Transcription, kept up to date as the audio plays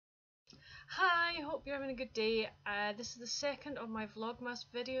Hi, hope you're having a good day. This is the second of my Vlogmass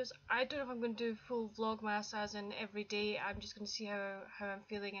videos. I don't know if I'm going to do full Vlogmass as in every day. I'm just going to see how I'm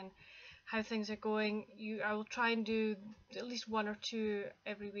feeling and how things are going. I will try and do at least one or two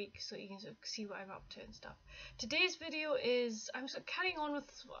every week so you can sort of see what I'm up to and stuff. Today's video is, I'm sort of carrying on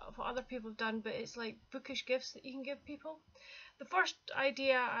with what other people have done, but it's like bookish gifts that you can give people. The first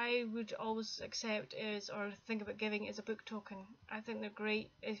idea I would always accept is, or think about giving, is a book token. I think they're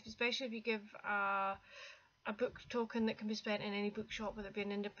great, especially if you give a book token that can be spent in any bookshop, whether it be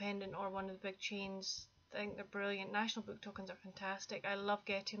an independent or one of the big chains. I think they're brilliant. National book tokens are fantastic. I love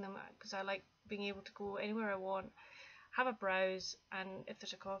getting them because I like being able to go anywhere I want, have a browse, and if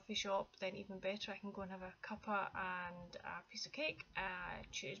there's a coffee shop, then even better. I can go and have a cuppa and a piece of cake,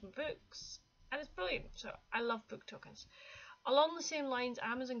 choose my books, and it's brilliant. So I love book tokens. Along the same lines,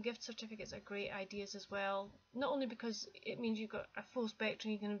 Amazon gift certificates are great ideas as well, not only because it means you've got a full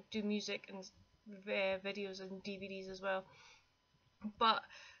spectrum, you can do music and videos and DVDs as well, but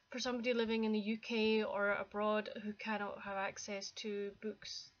for somebody living in the UK or abroad who cannot have access to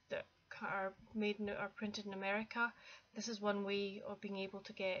books that are printed in America, this is one way of being able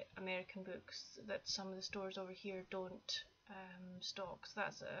to get American books that some of the stores over here don't stock. So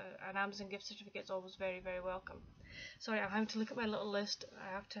that's an Amazon gift certificate is always very, very welcome. Sorry, I'm having to look at my little list.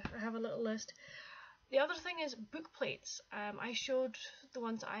 I have a little list. The other thing is book plates. I showed the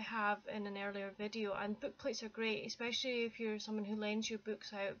ones I have in an earlier video, and book plates are great, especially if you're someone who lends your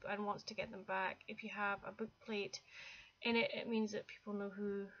books out and wants to get them back. If you have a book plate in it, it means that people know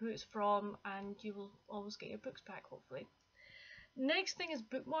who it's from, and you will always get your books back, hopefully. Next thing is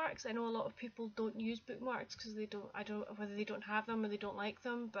bookmarks. I know a lot of people don't use bookmarks because I don't know whether they don't have them or they don't like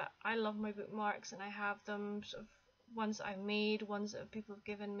them, but I love my bookmarks, and I have them sort of ones that I've made, ones that people have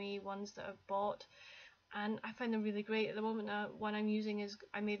given me, ones that I've bought, and I find them really great. At the moment, one I'm using is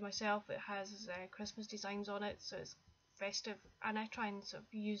I made myself. It has Christmas designs on it, so it's festive, and I try and sort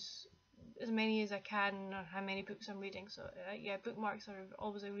of use as many as I can or how many books I'm reading. So yeah, bookmarks are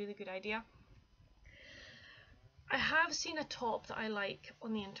always a really good idea. I have seen a top that I like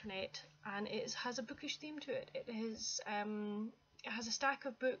on the internet, and it has a bookish theme to it. It has a stack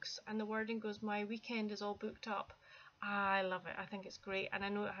of books, and the wording goes, "My weekend is all booked up." I love it. I think it's great, and I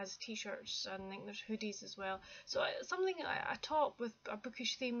know it has t-shirts, and I think there's hoodies as well. So something, a top with a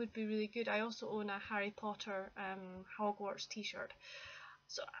bookish theme would be really good. I also own a Harry Potter Hogwarts t-shirt.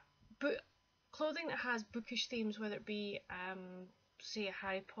 So clothing that has bookish themes, whether it be say a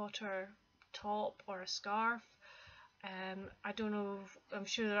Harry Potter top or a scarf. I don't know, I'm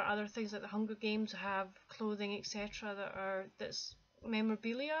sure there are other things like the Hunger Games have clothing, etc. that's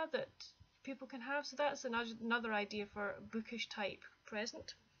memorabilia that people can have, so that's another idea for a bookish type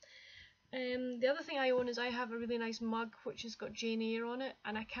present. The other thing I own is I have a really nice mug which has got Jane Eyre on it,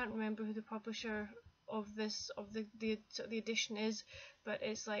 and I can't remember who the publisher of the edition is, but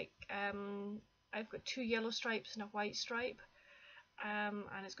it's like I've got two yellow stripes and a white stripe.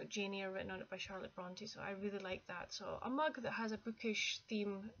 And it's got Jane Eyre written on it by Charlotte Bronte, so I really like that. So a mug that has a bookish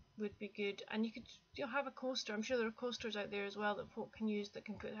theme would be good, and you could have a coaster. I'm sure there are coasters out there as well that folk can use that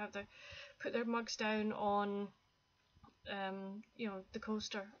can put their mugs down on the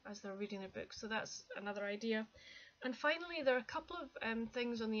coaster as they're reading their books. So that's another idea. And finally, there are a couple of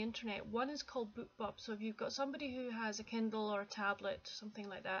things on the internet. One is called BookBub. So if you've got somebody who has a Kindle or a tablet, something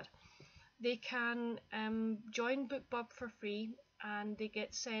like that, they can join BookBub for free, and they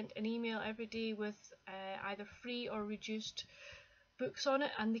get sent an email every day with either free or reduced books on it,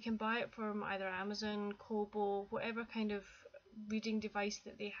 and they can buy it from either Amazon, Kobo, whatever kind of reading device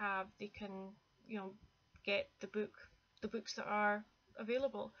that they have. They can get the books that are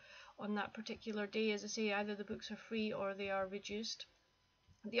available on that particular day. As I say, either the books are free or they are reduced.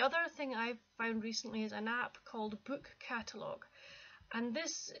 The other thing I've found recently is an app called Book Catalog, and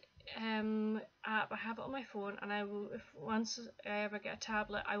this app, I have it on my phone, and I will, if once I ever get a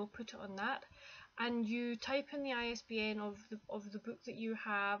tablet, I will put it on that, and you type in the ISBN of the book that you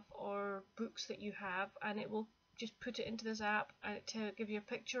have or books that you have, and it will just put it into this app, and it give you a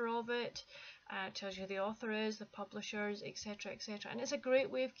picture of it. It tells you who the author is, the publishers, etc., etc., and it's a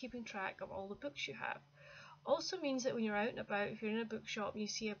great way of keeping track of all the books you have. Also means that when you're out and about, if you're in a bookshop and you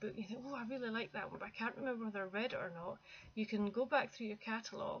see a book and you think, oh, I really like that one, but I can't remember whether I read it or not, you can go back through your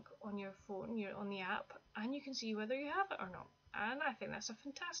catalogue on your phone, on the app, and you can see whether you have it or not. And I think that's a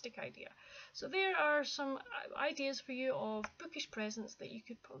fantastic idea. So there are some ideas for you of bookish presents that you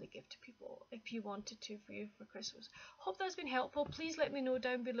could probably give to people if you wanted to for Christmas. Hope that's been helpful. Please let me know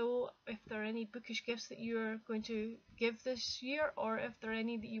down below if there are any bookish gifts that you're going to give this year, or if there are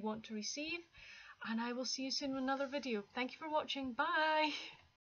any that you want to receive. And I will see you soon with another video. Thank you for watching. Bye!